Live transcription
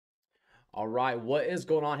All right, what is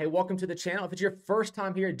going on? Hey, welcome to the channel. If it's your first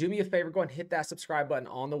time here, do me a favor, go ahead and hit that subscribe button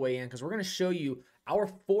on the way in because we're going to show you our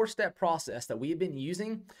four-step process that we have been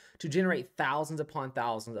using to generate thousands upon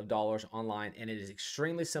thousands of dollars online, and it is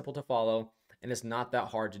extremely simple to follow and it's not that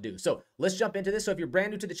hard to do. So let's jump into this. So if you're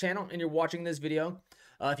brand new to the channel and you're watching this video,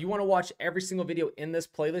 if you want to watch every single video in this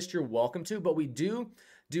playlist, you're welcome to, but we do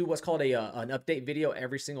what's called an update video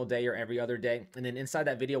every single day or every other day. And then inside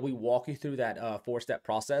that video, we walk you through that four-step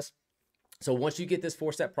process. So once you get this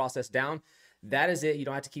four-step process down, that is it. You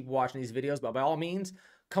don't have to keep watching these videos, but by all means,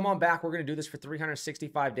 come on back. We're going to do this for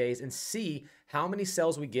 365 days and see how many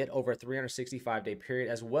sales we get over a 365-day period,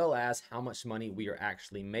 as well as how much money we are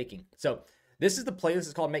actually making. So this is the playlist.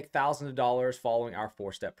 It's called Make Thousands of Dollars Following Our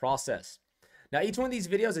Four-Step Process. Now, each one of these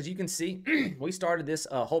videos, as you can see, we started this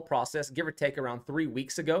whole process, give or take, around 3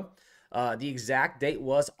 weeks ago. The exact date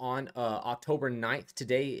was on October 9th.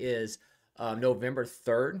 Today is November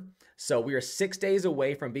 3rd. So we are 6 days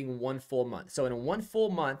away from being 1 full month. So in a 1 full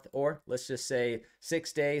month, or let's just say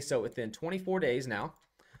 6 days, so within 24 days now,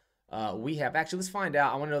 we have, actually, let's find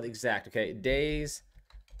out. I want to know the exact, okay, days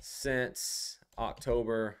since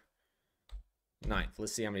October 9th.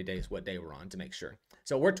 Let's see how many days, what day we're on to make sure.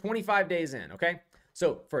 So we're 25 days in, okay?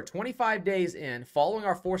 So for 25 days in, following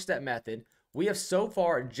our four-step method, we have so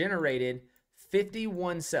far generated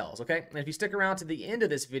 51 sales, okay? And if you stick around to the end of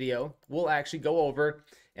this video, we'll actually go over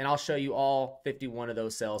and I'll show you all 51 of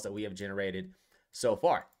those sales that we have generated so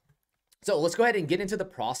far. So let's go ahead and get into the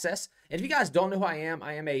process. And if you guys don't know who I am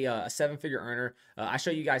a seven-figure earner. I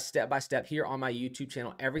show you guys step by step here on my YouTube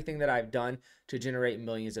channel, everything that I've done to generate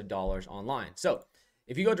millions of dollars online. So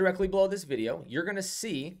if you go directly below this video, you're gonna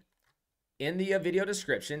see in the video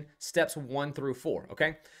description, steps 1 through 4,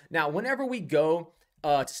 okay? Now, whenever we go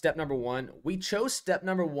to step number 1, we chose step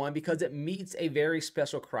number 1 because it meets a very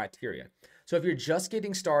special criteria. So if you're just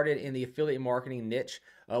getting started in the affiliate marketing niche,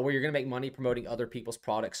 where you're gonna make money promoting other people's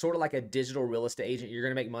products, sort of like a digital real estate agent, you're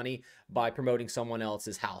gonna make money by promoting someone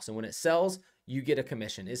else's house. And when it sells, you get a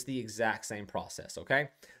commission. It's the exact same process, okay?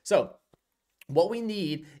 So what we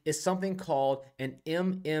need is something called an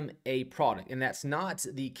MMA product, and that's not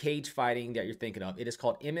the cage fighting that you're thinking of. It is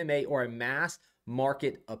called MMA, or a mass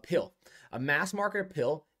market appeal. A mass market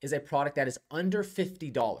appeal is a product that is under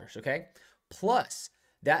 $50, okay? Plus,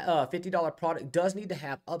 that $50 product does need to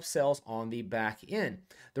have upsells on the back end.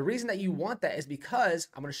 The reason that you want that is because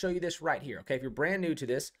I'm going to show you this right here, okay? If you're brand new to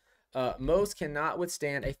this, most cannot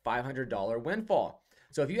withstand a $500 windfall.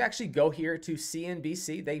 So if you actually go here to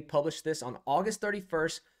CNBC, they published this on August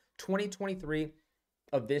 31st, 2023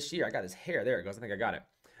 of this year. I got his hair. There it goes. I think I got it.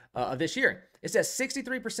 Of this year. It says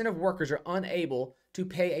 63% of workers are unable to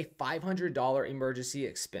pay a $500 emergency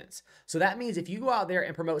expense. So that means if you go out there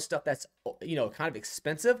and promote stuff that's, kind of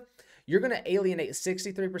expensive, you're going to alienate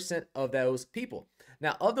 63% of those people.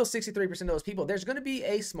 Now, of those 63% of those people, there's going to be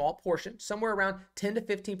a small portion, somewhere around 10 to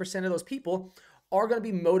 15% of those people are going to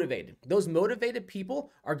be motivated. Those motivated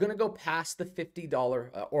people are going to go past the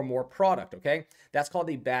 $50 or more product, okay? That's called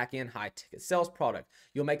the back-end high-ticket sales product.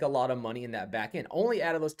 You'll make a lot of money in that back-end, only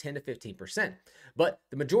out of those 10 to 15%. But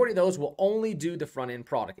the majority of those will only do the front-end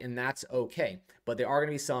product, and that's okay. But there are going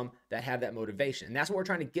to be some that have that motivation. And that's what we're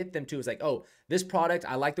trying to get them to, is like, oh, this product,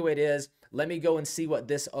 I like the way it is. Let me go and see what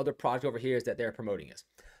this other product over here is that they're promoting is.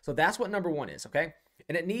 So that's what number 1 is, okay?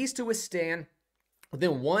 And it needs to withstand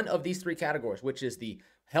within one of these 3 categories, which is the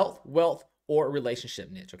health, wealth, or relationship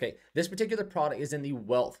niche, okay? This particular product is in the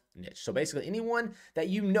wealth niche. So basically anyone that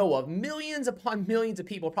you know of, millions upon millions of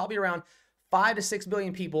people, probably around 5 to 6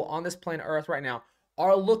 billion people on this planet Earth right now,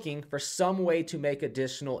 are looking for some way to make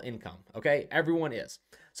additional income, okay? Everyone is.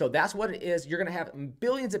 So that's what it is. You're gonna have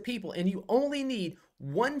billions of people, and you only need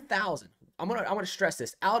 1,000. I'm gonna stress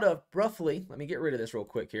this. Out of roughly, let me get rid of this real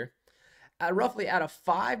quick here. Roughly out of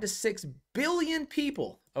 5 to 6 billion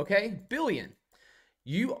people, okay, billion,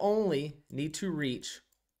 you only need to reach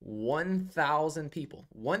 1,000 people.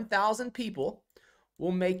 1,000 people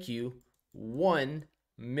will make you $1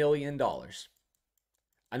 million.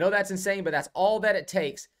 I know that's insane, but that's all that it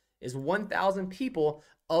takes is 1,000 people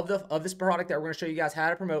of this product that we're going to show you guys how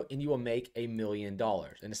to promote, and you will make $1 million.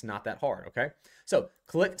 And it's not that hard, okay? So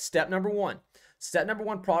click step number 1. Step number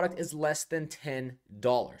 1 product is less than $10.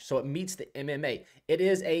 So it meets the MMA. It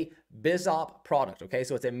is a BizOp product, okay?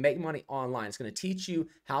 So it's a make money online. It's going to teach you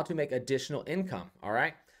how to make additional income, all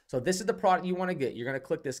right? So this is the product you want to get. You're going to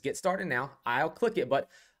click this Get Started Now. I'll click it, but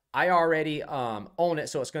I already own it,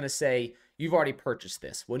 so it's going to say you've already purchased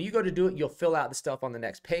this. When you go to do it, you'll fill out the stuff on the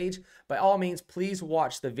next page. By all means, please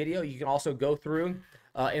watch the video. You can also go through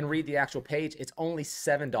and read the actual page, it's only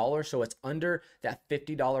 $7. So it's under that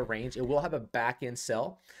 $50 range. It will have a back end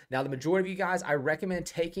sell. Now, the majority of you guys, I recommend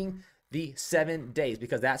taking the 7 days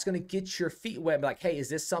because that's going to get your feet wet. Like, hey, is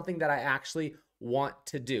this something that I actually want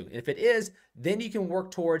to do? And if it is, then you can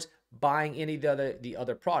work towards buying any of the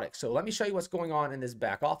other products. So let me show you what's going on in this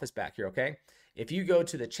back office back here, okay? If you go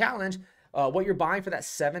to the challenge, what you're buying for that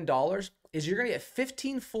 $7 is you're going to get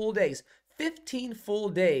 15 full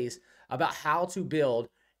days about how to build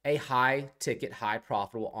a high ticket, high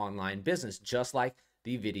profitable online business, just like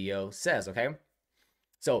the video says, okay?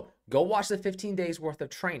 So go watch the 15 days worth of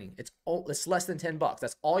training. It's less than 10 bucks.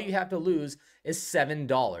 That's all you have to lose is $7.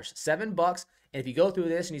 $7. And if you go through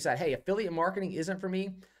this and you say, hey, affiliate marketing isn't for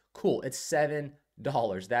me, cool. It's $7.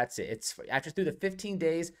 That's it. It's after through the 15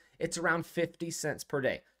 days, it's around 50 cents per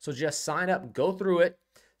day. So just sign up, go through it,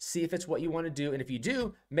 see if it's what you want to do. And if you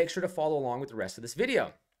do, make sure to follow along with the rest of this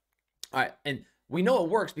video. All right. And we know it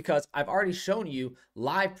works because I've already shown you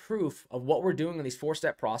live proof of what we're doing in these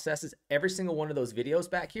 4-step processes. Every single one of those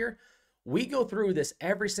videos back here, we go through this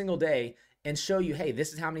every single day and show you, hey,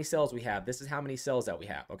 this is how many sales we have. This is how many sales that we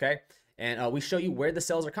have, okay? And we show you where the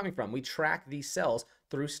sales are coming from. We track these sales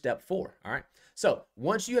through step 4, all right? So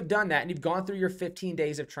once you have done that and you've gone through your 15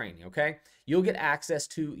 days of training, okay, you'll get access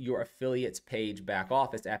to your affiliates page back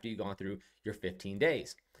office after you've gone through your 15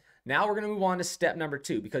 days. Now we're going to move on to step number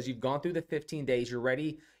 2 because you've gone through the 15 days. You're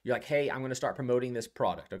ready. You're like, hey, I'm going to start promoting this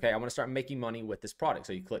product. Okay, I want to start making money with this product.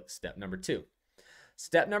 So you click step number 2.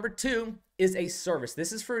 Step number 2 is a service.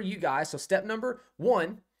 This is for you guys. So step number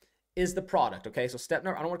 1 is the product. Okay, so I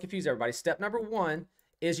don't want to confuse everybody. Step number 1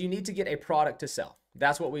 is you need to get a product to sell.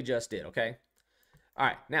 That's what we just did. Okay. All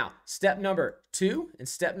right. Now, step number 2 and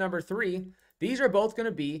step number 3, these are both going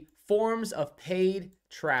to be forms of paid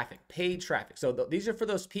traffic. So these are for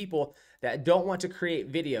those people that don't want to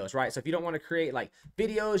create videos, right? So if you don't want to create like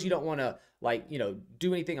videos, you don't want to like,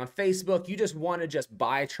 do anything on Facebook, you just want to just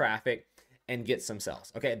buy traffic and get some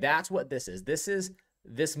sales. Okay, that's what this is. This is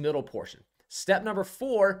this middle portion. Step number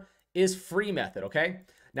 4 is free method, okay?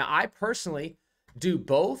 Now, I personally do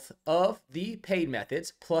both of the paid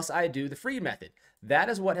methods, plus I do the free method. That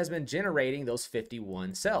is what has been generating those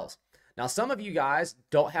 51 sales. Now, some of you guys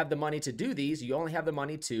don't have the money to do these. You only have the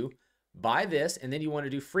money to buy this, and then you want to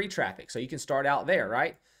do free traffic. So you can start out there,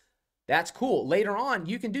 right? That's cool. Later on,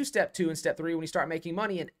 you can do step 2 and step 3 when you start making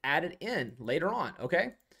money and add it in later on,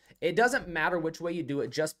 okay? It doesn't matter which way you do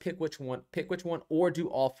it. Just pick which one, or do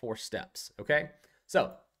all 4 steps, okay?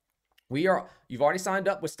 So you've already signed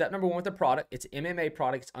up with step number 1 with the product. It's an MMA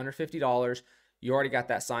product. It's under $50. You already got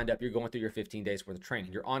that signed up. You're going through your 15 days worth of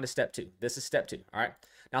training. You're on to step 2. This is step 2, all right?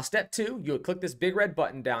 Now, step 2, you would click this big red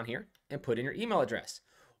button down here and put in your email address.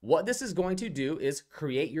 What this is going to do is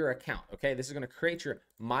create your account, okay? This is going to create your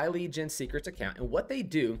My Lead Gen Secrets account. And what they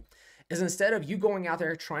do is instead of you going out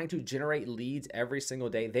there trying to generate leads every single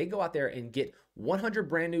day, they go out there and get 100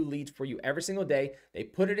 brand new leads for you every single day. They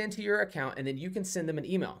put it into your account, and then you can send them an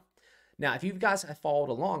email. Now, if you guys have followed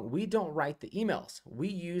along, we don't write the emails. We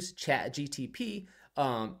use ChatGTP,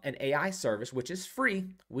 an AI service, which is free.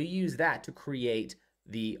 We use that to create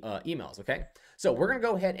the emails, okay? So we're going to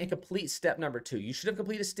go ahead and complete step number 2. You should have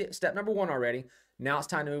completed step number 1 already. Now it's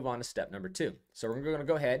time to move on to step number 2. So we're going to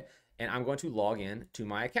go ahead and I'm going to log in to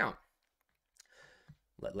my account.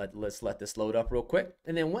 Let's let this load up real quick.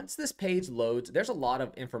 And then once this page loads, there's a lot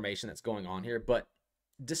of information that's going on here, but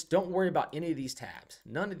just don't worry about any of these tabs.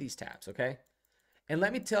 None of these tabs, okay? And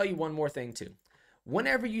let me tell you one more thing too.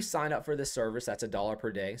 Whenever you sign up for this service, that's $1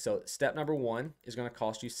 per day. So step number 1 is going to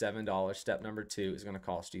cost you $7. Step number 2 is going to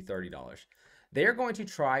cost you $30. They're going to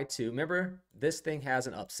try to, remember, this thing has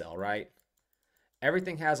an upsell, right?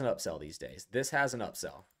 Everything has an upsell these days. This has an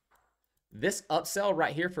upsell. This upsell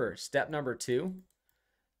right here for step number 2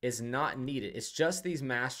 is not needed. It's just these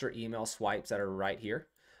master email swipes that are right here.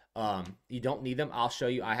 You don't need them. I'll show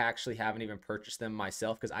you. I actually haven't even purchased them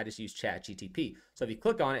myself because I just use ChatGTP. So if you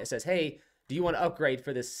click on it, it says, hey, do you want to upgrade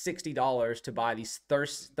for this $60 to buy these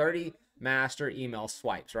 30 master email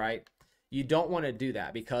swipes, right? You don't want to do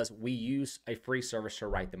that because we use a free service to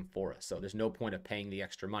write them for us. So there's no point of paying the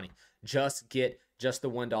extra money. Just get just the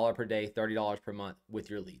 $1 per day, $30 per month with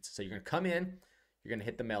your leads. So you're going to come in, you're going to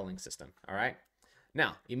hit the mailing system. All right.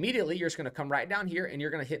 Now, immediately you're just going to come right down here and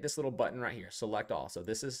you're going to hit this little button right here, select all. So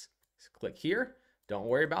this is, click here. Don't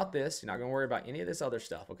worry about this. You're not going to worry about any of this other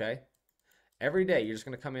stuff. Okay. Every day, you're just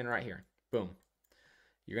going to come in right here. Boom.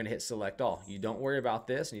 You're going to hit select all. You don't worry about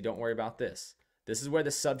this and you don't worry about this. This is where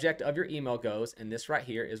the subject of your email goes. And this right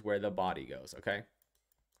here is where the body goes. Okay.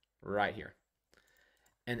 Right here.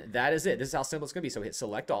 And that is it. This is how simple it's going to be. So hit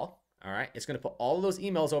select all. All right, it's going to put all of those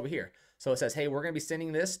emails over here. So it says, hey, we're going to be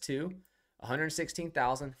sending this to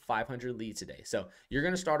 116,500 leads today. So you're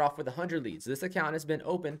going to start off with 100 leads. This account has been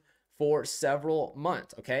open for several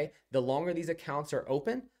months. Okay, the longer these accounts are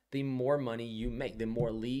open, the more money you make, the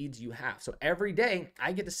more leads you have. So every day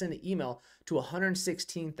I get to send an email to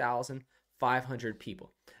 116,500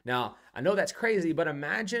 people. Now, I know that's crazy, but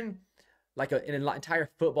imagine like an entire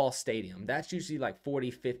football stadium. That's usually like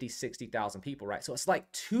 40, 50, 60,000 people, right? So it's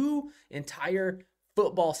like 2 entire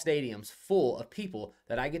football stadiums full of people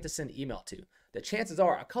that I get to send email to. The chances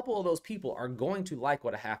are a couple of those people are going to like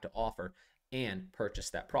what I have to offer and purchase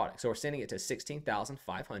that product. So we're sending it to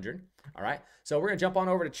 16,500. All right. So we're going to jump on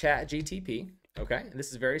over to ChatGTP. Okay. And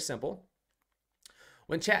this is very simple.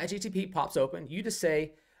 When ChatGTP pops open, you just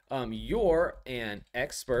say, you're an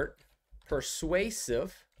expert,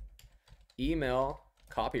 persuasive email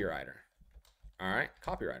copywriter. All right.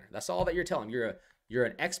 Copywriter. That's all that you're telling them. You're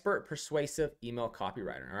an expert, persuasive email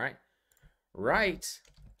copywriter. All right. Write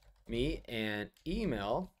me an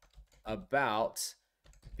email about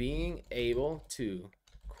being able to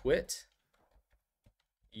quit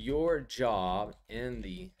your job in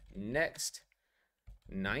the next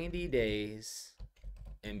 90 days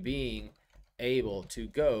and being able to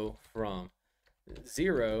go from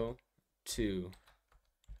 0 to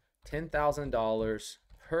 $10,000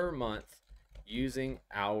 per month using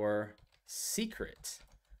our secret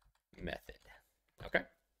method. Okay,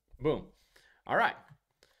 boom. All right.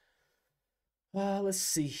 Let's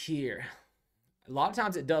see here. A lot of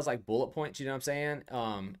times it does like bullet points, you know what I'm saying?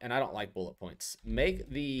 And I don't like bullet points. Make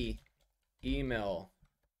the email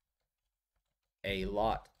a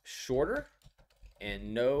lot shorter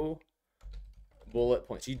and no bullet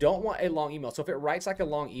points. You don't want a long email. So if it writes like a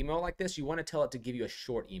long email like this, you want to tell it to give you a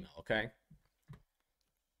short email, okay?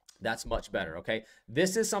 That's much better, okay?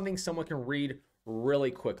 This is something someone can read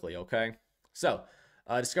really quickly, okay? So,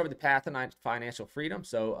 discover the path to financial freedom.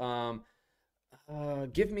 So,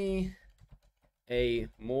 give me a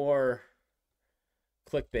more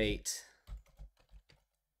clickbait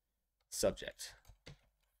subject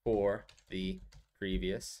for the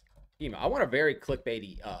previous email. I want a very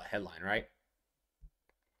clickbaity headline, right?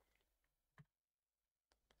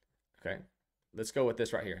 Okay, let's go with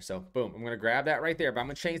this right here. So boom, I'm going to grab that right there, but I'm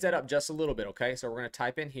going to change that up just a little bit. Okay, so we're going to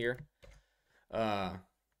type in here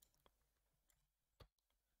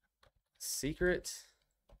secret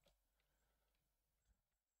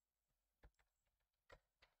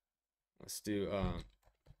let's do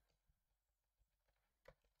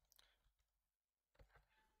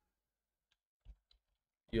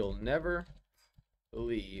you'll never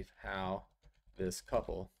believe how this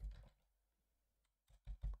couple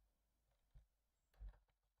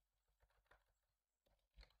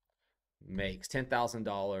makes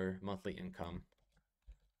 $10,000 monthly income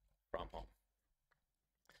from home.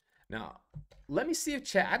 Now, let me see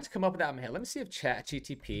if I just come up with that in my head. Let me see if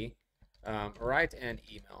ChatGTP write an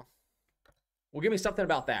email will give me something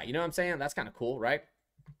about that. You know what I'm saying? That's kind of cool, right?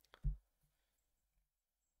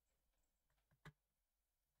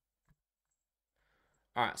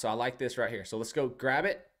 All right, so I like this right here. So let's go grab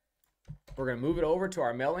it. We're going to move it over to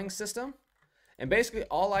our mailing system. And basically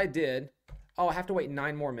all I did, oh, I have to wait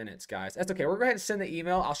 9 more minutes, guys. That's okay. We're going to go ahead and send the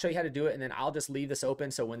email. I'll show you how to do it, and then I'll just leave this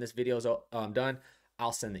open. So when this video is done,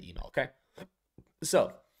 I'll send the email, okay?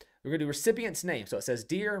 So we're going to do recipient's name. So it says,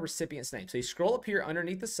 dear recipient's name. So you scroll up here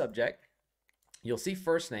underneath the subject. You'll see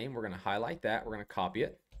first name. We're going to highlight that. We're going to copy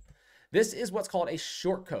it. This is what's called a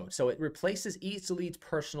short code. So it replaces each lead's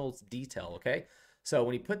personal detail, okay? So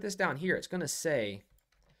when you put this down here, it's going to say,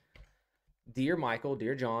 dear Michael,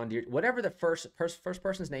 dear John, dear whatever the first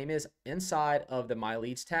person's name is inside of the My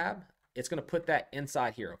Leads tab, it's going to put that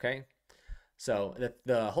inside here, okay? So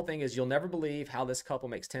the whole thing is, you'll never believe how this couple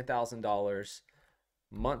makes $10,000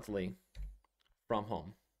 monthly from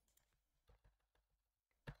home.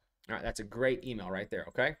 All right, that's a great email right there,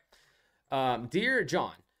 okay? Dear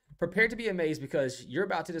John, prepared to be amazed because you're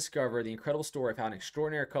about to discover the incredible story of how an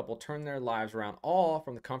extraordinary couple turned their lives around, all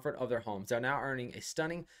from the comfort of their homes. They're now earning a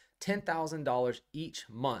stunning $10,000 each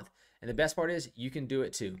month. And the best part is, you can do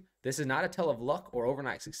it too. This is not a tale of luck or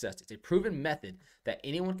overnight success. It's a proven method that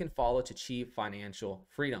anyone can follow to achieve financial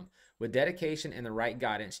freedom. With dedication and the right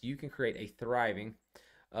guidance, you can create a thriving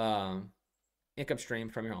income stream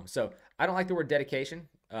from your home. So I don't like the word dedication.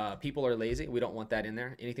 People are lazy. We don't want that in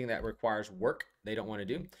there. Anything that requires work, they don't want to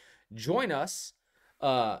do. Join us.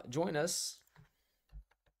 Let's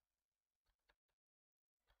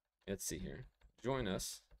see here. Join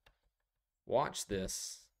us. Watch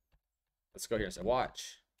this. Let's go here. So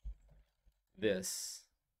watch this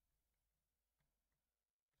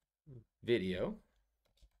video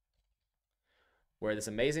where this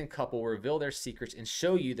amazing couple will reveal their secrets and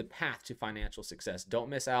show you the path to financial success. Don't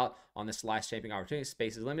miss out on this life-changing opportunity.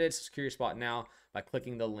 Space is limited. Secure your spot now by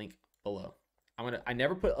clicking the link below. I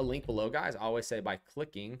never put a link below, guys. I always say by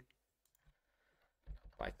clicking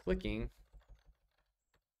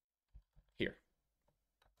here.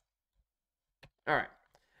 All right.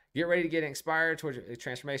 Get ready to get inspired towards your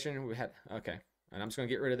transformation. Okay. And I'm just going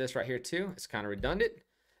to get rid of this right here too. It's kind of redundant.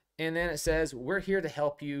 And then it says, we're here to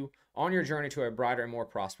help you on your journey to a brighter and more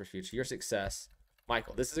prosperous future. Your success,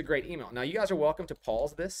 Michael. This is a great email. Now, you guys are welcome to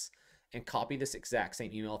pause this and copy this exact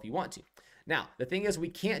same email if you want to. Now, the thing is, we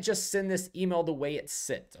can't just send this email the way it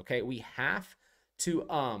sits, okay? We have to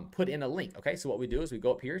put in a link, okay? So what we do is we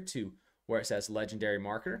go up here to where it says Legendary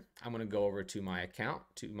Marketer. I'm going to go over to my account,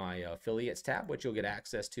 to my affiliates tab, which you'll get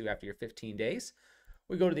access to after your 15 days.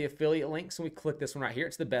 We go to the affiliate links and we click this one right here.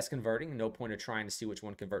 It's the best converting. No point of trying to see which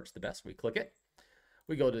one converts the best. We click it.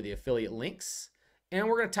 We go to the affiliate links and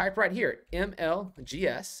we're going to type right here,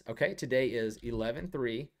 MLGS. Okay, today is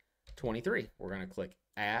 11/3/23. We're going to click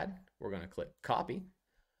add. We're going to click copy.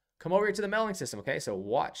 Come over here to the mailing system. Okay, so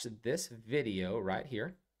watch this video right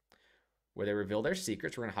here where they reveal their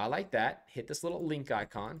secrets. We're going to highlight that, hit this little link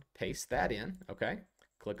icon, paste that in. Okay,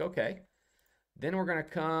 click OK. Then we're going to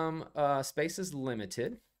come, space is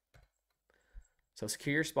limited. So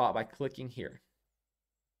secure your spot by clicking here.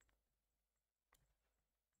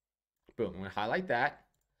 Boom, I'm going to highlight that.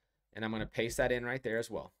 And I'm going to paste that in right there as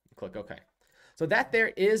well. Click OK. So that there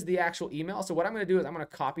is the actual email. So what I'm going to do is I'm going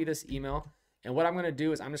to copy this email. And what I'm going to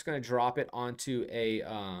do is I'm just going to drop it onto a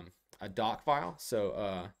doc file.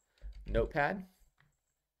 So Notepad.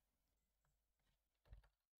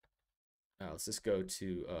 Let's just go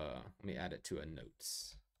to, let me add it to a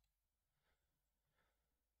notes.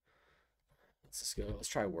 Let's just go, let's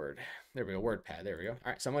try Word. There we go, WordPad, there we go. All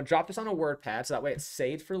right, so I'm gonna drop this on a WordPad so that way it's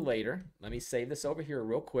saved for later. Let me save this over here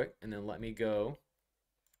real quick and then let me go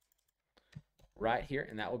right here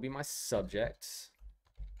and that will be my subject.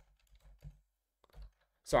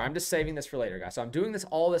 Sorry, I'm just saving this for later, guys. So I'm doing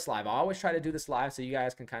all this live. I always try to do this live so you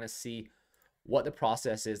guys can kind of see what the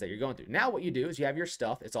process is that you're going through. Now what you do is you have your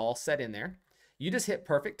stuff. It's all set in there. You just hit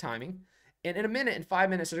perfect timing. And in a minute, in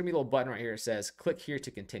 5 minutes, there's going to be a little button right here that says click here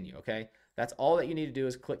to continue, okay? That's all that you need to do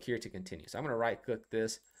is click here to continue. So I'm going to right-click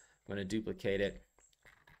this. I'm going to duplicate it.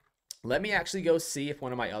 Let me actually go see if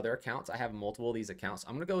one of my other accounts, I have multiple of these accounts.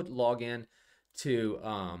 I'm going to go log in to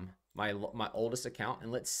my oldest account,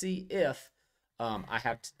 and let's see if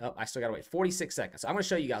I still gotta wait 46 seconds. So I'm gonna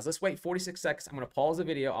show you guys. Let's wait 46 seconds. I'm gonna pause the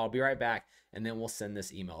video. I'll be right back, and then we'll send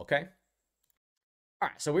this email, okay? All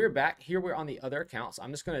right, so we're back. Here we're on the other account. So I'm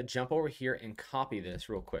just gonna jump over here and copy this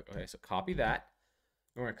real quick. Okay, so copy that.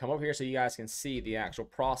 We're gonna come over here so you guys can see the actual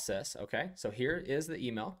process, okay? So here is the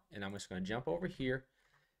email, and I'm just gonna jump over here,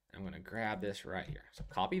 and I'm gonna grab this right here. So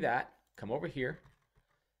copy that, come over here,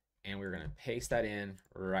 and we're gonna paste that in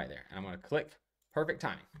right there. And I'm gonna click perfect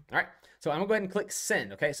timing. All right, so I'm gonna go ahead and click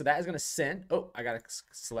send. Okay, so that is gonna send. Oh, I gotta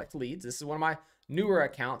select leads. This is one of my newer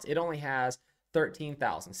accounts. It only has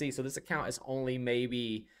 13,000. See, so this account is only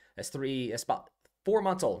maybe it's about 4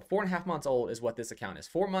 months old. 4.5 months old is what this account is.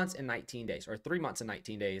 4 months and 19 days, or 3 months and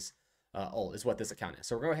 19 days old is what this account is.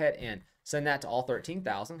 So we're gonna go ahead and send that to all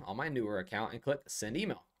 13,000 on my newer account and click send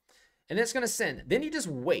email. And it's going to send. Then you just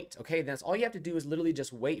wait, okay? That's all you have to do is literally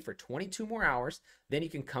just wait for 22 more hours. Then you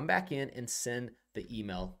can come back in and send the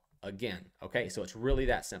email again, okay? So it's really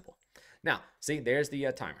that simple. Now, see, there's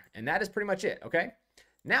the timer. And that is pretty much it, okay?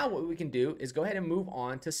 Now what we can do is go ahead and move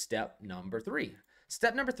on to step number 3.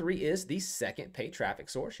 Step number 3 is the second paid traffic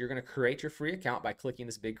source. You're going to create your free account by clicking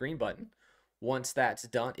this big green button. Once that's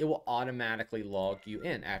done, it will automatically log you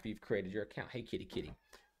in after you've created your account. Hey, kitty, kitty.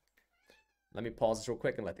 Let me pause this real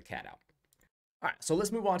quick and let the cat out. All right, so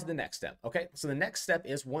let's move on to the next step, okay? So the next step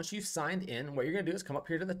is once you've signed in, what you're gonna do is come up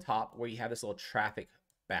here to the top where you have this little traffic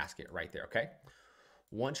basket right there, okay?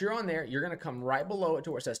 Once you're on there, you're gonna come right below it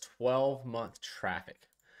to where it says 12-month traffic.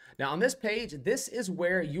 Now on this page, this is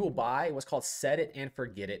where you will buy what's called set it and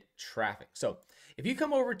forget it traffic. So if you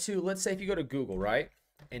come over to, let's say if you go to Google, right?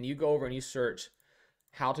 And you go over and you search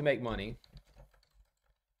how to make money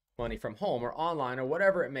from home or online or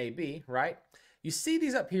whatever it may be, right? You see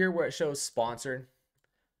these up here where it shows sponsored.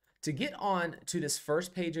 To get on to this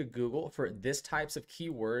first page of Google for this types of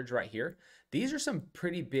keywords right here, these are some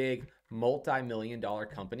pretty big multi-million-dollar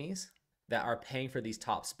companies that are paying for these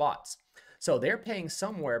top spots. So they're paying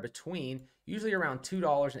somewhere between usually around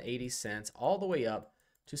 $2.80 all the way up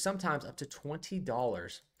to sometimes up to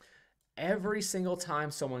 $20 every single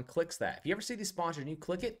time someone clicks that. If you ever see these sponsored and you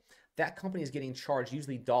click it, that company is getting charged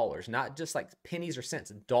usually dollars, not just like pennies or cents,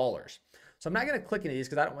 dollars. So I'm not going to click any of these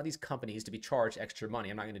because I don't want these companies to be charged extra money.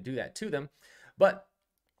 I'm not going to do that to them. But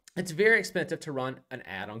it's very expensive to run an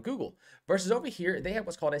ad on Google versus over here, they have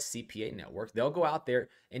what's called a CPA network. They'll go out there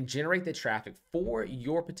and generate the traffic for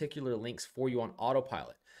your particular links for you on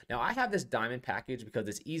autopilot. Now, I have this diamond package because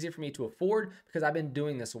it's easier for me to afford because I've been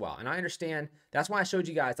doing this a while. And I understand that's why I showed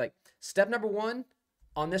you guys like step number one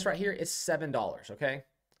on this right here is $7, okay?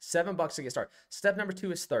 $7 to get started. Step number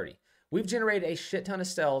two is 30. We've generated a shit ton of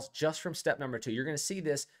sales just from step number two. You're going to see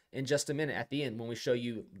this in just a minute at the end when we show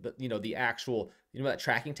you the actual, that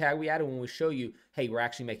tracking tag we added when we show you, hey, we're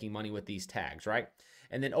actually making money with these tags, right?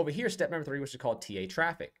 And then over here, step number three, which is called TA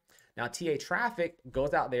traffic. Now, TA traffic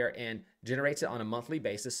goes out there and generates it on a monthly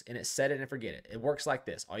basis, and it's set it and forget it. It works like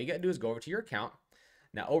this. All you got to do is go over to your account.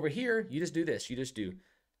 Now, over here, you just do this. You just do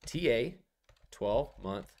TA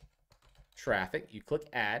 12-month traffic. You click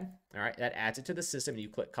add. All right, that adds it to the system, and you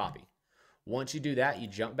click copy. Once you do that, you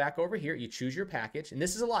jump back over here, you choose your package, and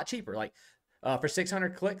this is a lot cheaper. Like for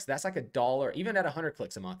 600 clicks, that's like $1. Even at 100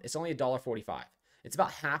 clicks a month, it's only $1.45. It's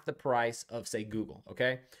about half the price of, say, Google,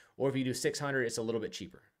 okay? Or if you do 600, it's a little bit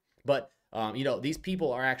cheaper. But, these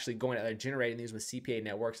people are actually going out there generating these with CPA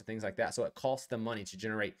networks and things like that, so it costs them money to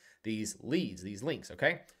generate these leads, these links,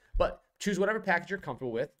 okay? But choose whatever package you're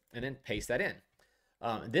comfortable with and then paste that in.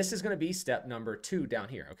 This is going to be step number 2 down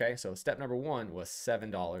here, okay? So step number 1 was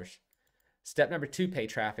 $7. Step number 2 paid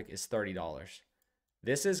traffic is $30.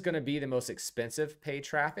 This is going to be the most expensive paid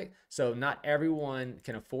traffic. So not everyone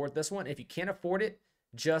can afford this one. If you can't afford it,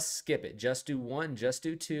 just skip it. Just do 1, just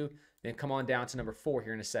do 2, then come on down to number 4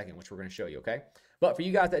 here in a second, which we're going to show you, okay? But for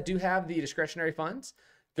you guys that do have the discretionary funds,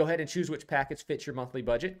 go ahead and choose which package fits your monthly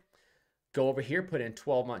budget. Go over here, put in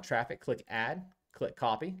 12-month traffic, click add, click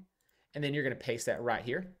copy, and then you're going to paste that right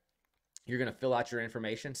here. You're going to fill out your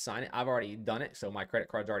information, sign it. I've already done it, so my credit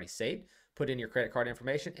card's already saved. Put in your credit card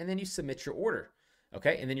information, and then you submit your order,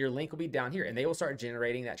 okay? And then your link will be down here, and they will start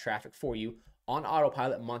generating that traffic for you on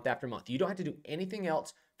autopilot month after month. You don't have to do anything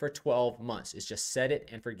else for 12 months. It's just set it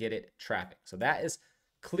and forget it traffic. So that is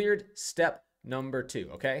cleared step number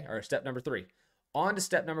 2, okay? Or step number 3. On to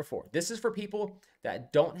step number 4. This is for people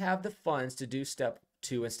that don't have the funds to do step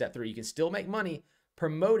 2 and step 3. You can still make money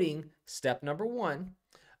promoting step number 1,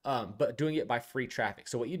 but doing it by free traffic.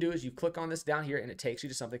 So what you do is you click on this down here and it takes you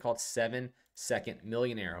to something called 7-Second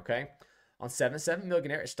Millionaire, okay? On 7-Second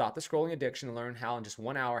Millionaire, stop the scrolling addiction and learn how in just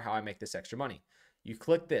 1 hour how I make this extra money. You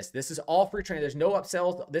click this. This is all free training. There's no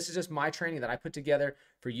upsells. This is just my training that I put together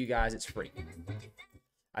for you guys. It's free.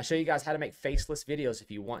 I show you guys how to make faceless videos if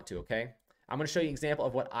you want to, okay? I'm going to show you an example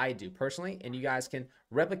of what I do personally, and you guys can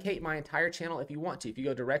replicate my entire channel if you want to. If you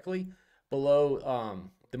go directly below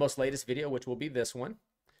the most latest video, which will be this one,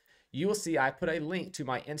 you will see I put a link to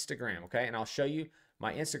my Instagram, okay? And I'll show you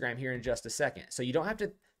my Instagram here in just a second. So you don't have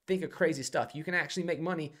to think of crazy stuff. You can actually make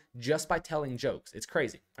money just by telling jokes. It's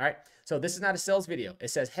crazy, all right? So this is not a sales video. It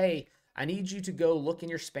says, hey, I need you to go look in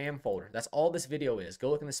your spam folder. That's all this video is. Go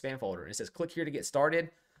look in the spam folder. And it says, click here to get started.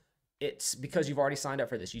 It's because you've already signed up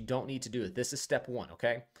for this. You don't need to do it. This is step 1,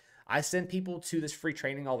 okay? I send people to this free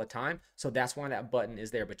training all the time, so that's why that button is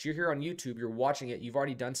there. But you're here on YouTube, you're watching it, you've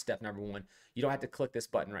already done step number 1. You don't have to click this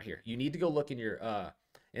button right here. You need to go look in your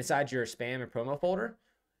inside your spam and promo folder,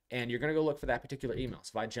 and you're going to go look for that particular email.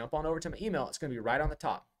 So if I jump on over to my email, it's going to be right on the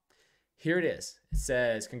top. Here it is. It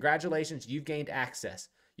says, congratulations, you've gained access.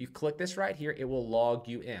 You click this right here, it will log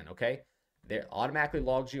you in, okay? There automatically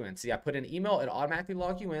logs you in. See, I put an email, it automatically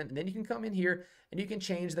logs you in, and then you can come in here and you can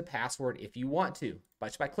change the password if you want to.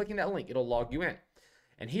 But by clicking that link, it'll log you in.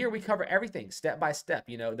 And here we cover everything step by step,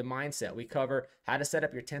 the mindset. We cover how to set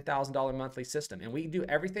up your $10,000 monthly system. And we do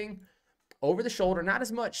everything over the shoulder, not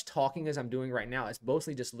as much talking as I'm doing right now. It's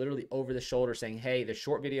mostly just literally over the shoulder saying, hey, there's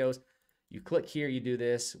short videos. You click here, you do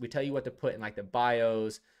this. We tell you what to put in like the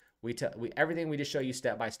bios. Everything we just show you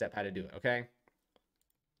step by step how to do it, okay?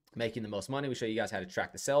 Making the most money. We show you guys how to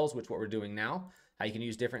track the sales, which is what we're doing now. How you can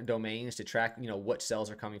use different domains to track, what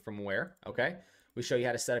sales are coming from where, okay? We show you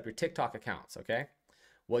how to set up your TikTok accounts, okay?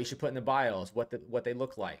 What you should put in the bios, what they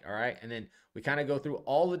look like, all right? And then we kind of go through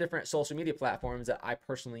all the different social media platforms that I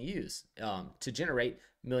personally use to generate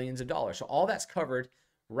millions of dollars. So all that's covered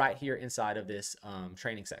right here inside of this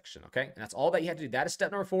training section, okay? And that's all that you have to do. That is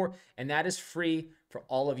step number 4, and that is free for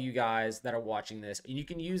all of you guys that are watching this. And you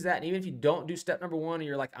can use that, and even if you don't do step number 1, and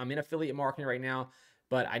you're like, I'm in affiliate marketing right now,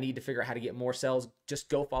 but I need to figure out how to get more sales, just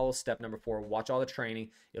go follow step number 4, watch all the training.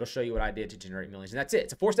 It'll show you what I did to generate millions. And that's it.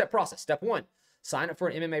 It's a 4-step process. Step 1, sign up for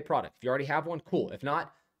an MMA product. If you already have one, cool. If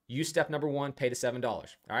not, use step number 1, pay the $7, all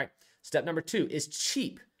right? Step number 2 is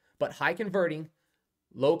cheap, but high converting,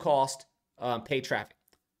 low cost, paid traffic.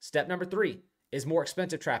 Step number 3 is more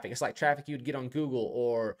expensive traffic. It's like traffic you'd get on Google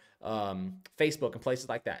or Facebook and places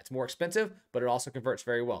like that. It's more expensive, but it also converts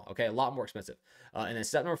very well. Okay, a lot more expensive. And then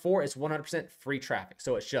step number 4 is 100% free traffic.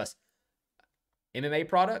 So it's just MMA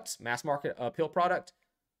products, mass market appeal product,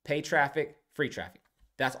 pay traffic, free traffic.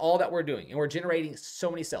 That's all that we're doing. And we're generating so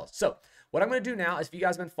many sales. So what I'm going to do now is, if you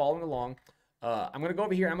guys have been following along, I'm going to go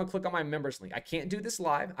over here and I'm going to click on my members link. I can't do this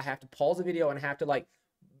live. I have to pause the video and I have to like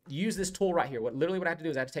use this tool right here. What I have to do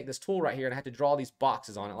is I have to take this tool right here and I have to draw these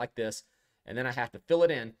boxes on it like this. And then I have to fill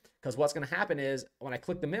it in, because what's going to happen is when I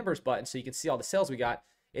click the members button, so you can see all the sales we got,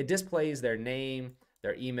 it displays their name,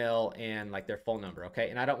 their email, and like their phone number. Okay.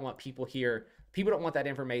 And I don't want people here. People don't want that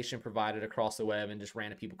information provided across the web and just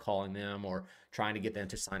random people calling them or trying to get them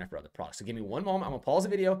to sign up for other products. So give me one moment. I'm going to pause the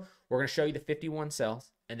video. We're going to show you the 51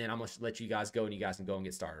 sales, and then I'm going to let you guys go and you guys can go and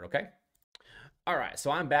get started. Okay. All right, so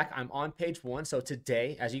I'm back. I'm on page 1. So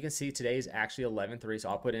today, as you can see, today is actually 11/3. So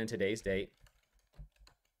I'll put in today's date.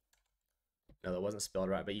 No, that wasn't spelled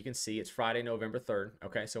right, but you can see it's Friday, November 3rd.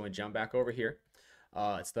 Okay, so we jump back over here.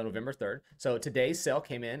 It's the November 3rd. So today's sale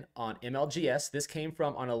came in on MLGS. This came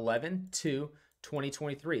from on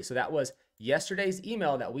 11/2/2023. So that was yesterday's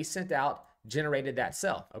email that we sent out, generated that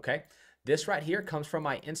sale. Okay, this right here comes from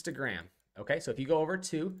my Instagram. Okay, so if you go over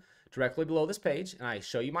to directly below this page and I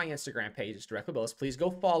show you my Instagram page, it's directly below this. Please go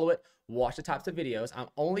follow it. Watch the types of videos. I'm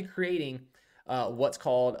only creating what's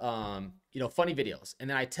called funny videos, and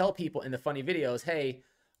then I tell people in the funny videos, hey,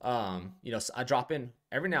 I drop in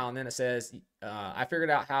every now and then. It says I figured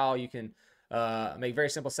out how you can make very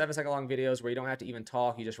simple 7-second long videos where you don't have to even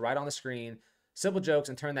talk. You just write on the screen simple jokes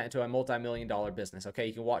and turn that into a multi-million-dollar business. Okay,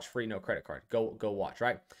 you can watch free, no credit card. Go watch,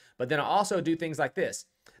 right? But then I also do things like this.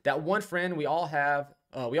 That one friend we all have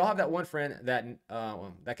that one friend that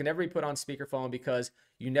that can never be put on speakerphone, because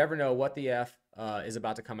you never know what the F is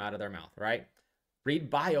about to come out of their mouth, right?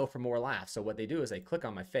 Read bio for more laughs. So what they do is they click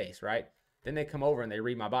on my face, right? Then they come over and they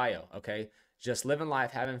read my bio, okay? Just living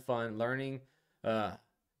life, having fun, learning, learn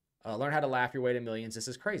how to laugh your way to millions. This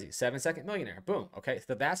is crazy. 7-second millionaire, boom, okay?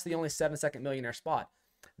 So that's the only 7-second millionaire spot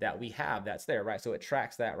that we have that's there, right? So it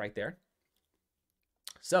tracks that right there.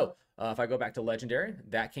 So if I go back to legendary,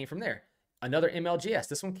 that came from there. Another MLGS.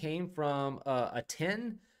 This one came from a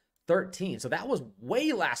 10/13. So that was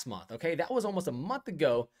way last month, okay? That was almost a month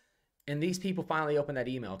ago, and these people finally opened that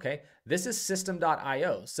email, okay? This is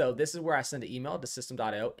System.io. So this is where I send an email to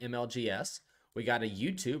System.io, MLGS. We got a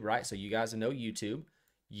YouTube, right? So you guys know YouTube.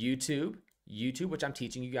 YouTube, which I'm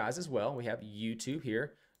teaching you guys as well. We have YouTube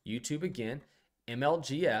here. YouTube again.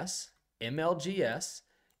 MLGS,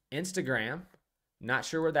 Instagram. Not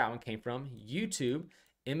sure where that one came from. YouTube,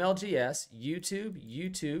 MLGS,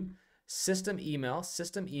 YouTube, system email,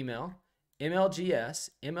 MLGS,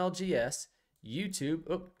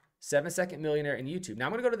 YouTube, 7-second millionaire in YouTube. Now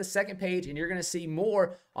I'm going to go to the second page, and you're going to see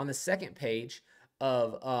more on the second page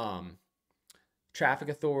of Traffic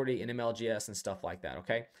Authority and MLGS and stuff like that.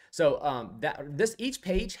 Okay, so each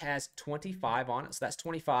page has 25 on it, so that's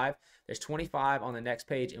 25. There's 25 on the next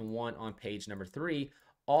page and 1 on page number 3,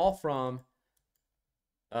 all from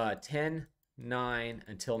 10/9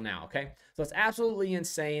 until now. Okay, so it's absolutely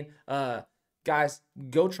insane. Guys,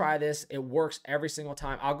 go try this. It works every single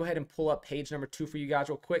time. I'll go ahead and pull up page number 2 for you guys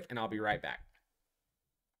real quick, and I'll be right back.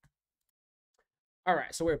 All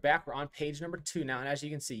right, so we're back. We're on page number 2 now, and as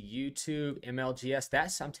you can see, YouTube,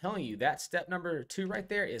 MLGS. I'm telling you, that step number 2 right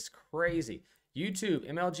there is crazy. YouTube,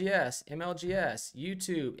 MLGS,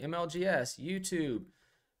 YouTube, MLGS, YouTube,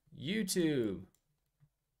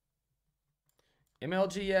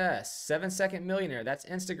 MLGS, 7-second millionaire. That's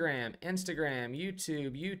Instagram,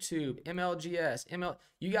 YouTube, MLGS,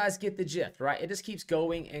 You guys get the gist, right? It just keeps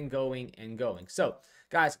going and going and going. So,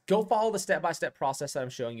 guys, go follow the step-by-step process that I'm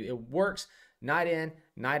showing you. It works night in,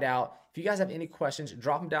 night out. If you guys have any questions,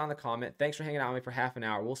 drop them down in the comment. Thanks for hanging out with me for half an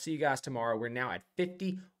hour. We'll see you guys tomorrow. We're now at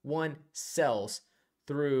 51 sales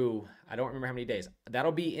through, I don't remember how many days.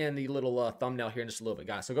 That'll be in the little thumbnail here in just a little bit,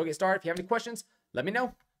 guys. So go get started. If you have any questions, let me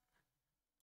know.